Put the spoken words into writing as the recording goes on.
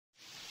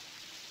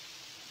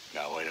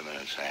Now, wait a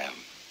minute, Sam.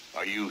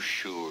 Are you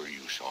sure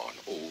you saw an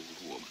old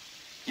woman?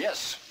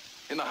 Yes,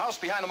 in the house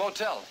behind the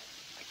motel.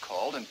 I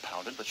called and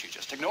pounded, but she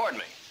just ignored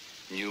me.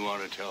 You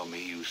want to tell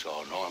me you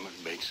saw Norman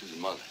Bates's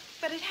mother?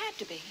 But it had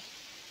to be.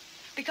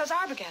 Because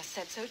Arbogast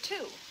said so,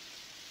 too.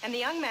 And the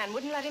young man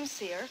wouldn't let him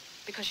see her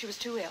because she was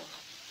too ill.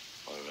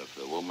 Well, if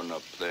the woman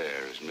up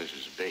there is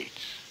Mrs.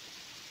 Bates,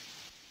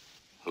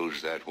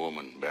 who's that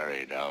woman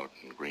buried out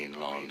in Green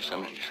Lawn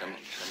Cemetery?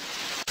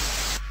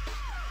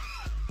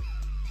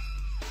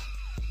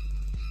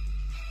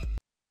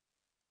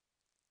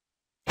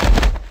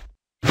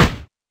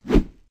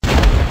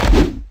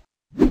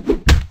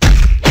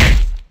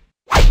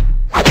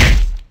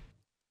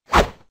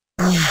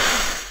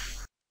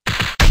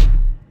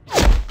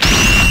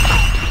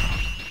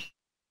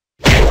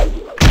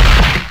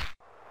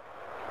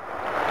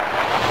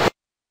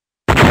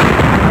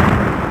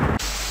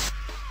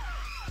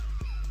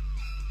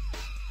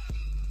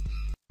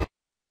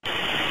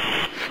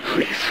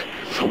 Please,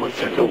 someone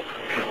said no.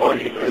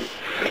 Audience,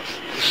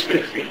 it's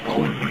Disney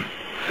phone.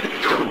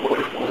 Tell me what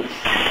it was.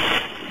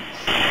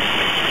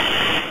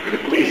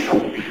 Please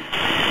help me.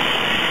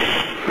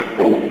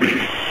 Help me.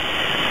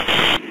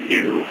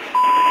 You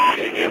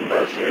f***ing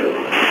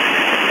imbecile.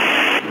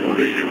 What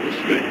are you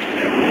thinking?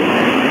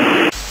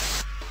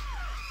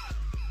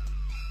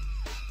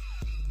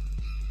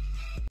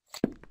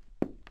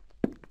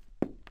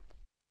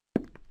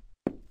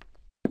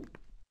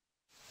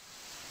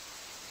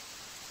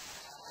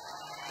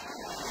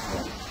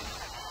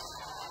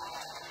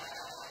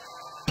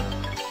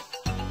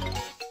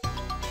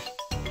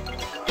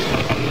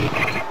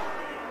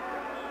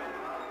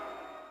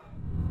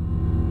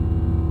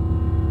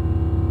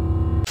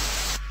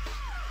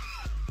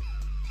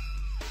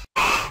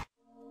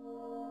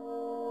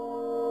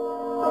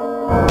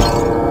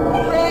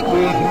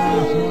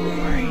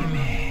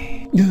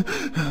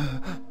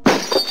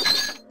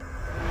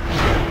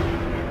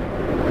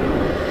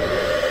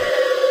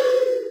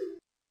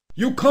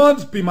 You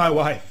can't be my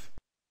wife!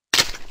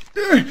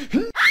 I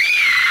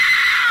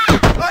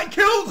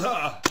killed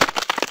her!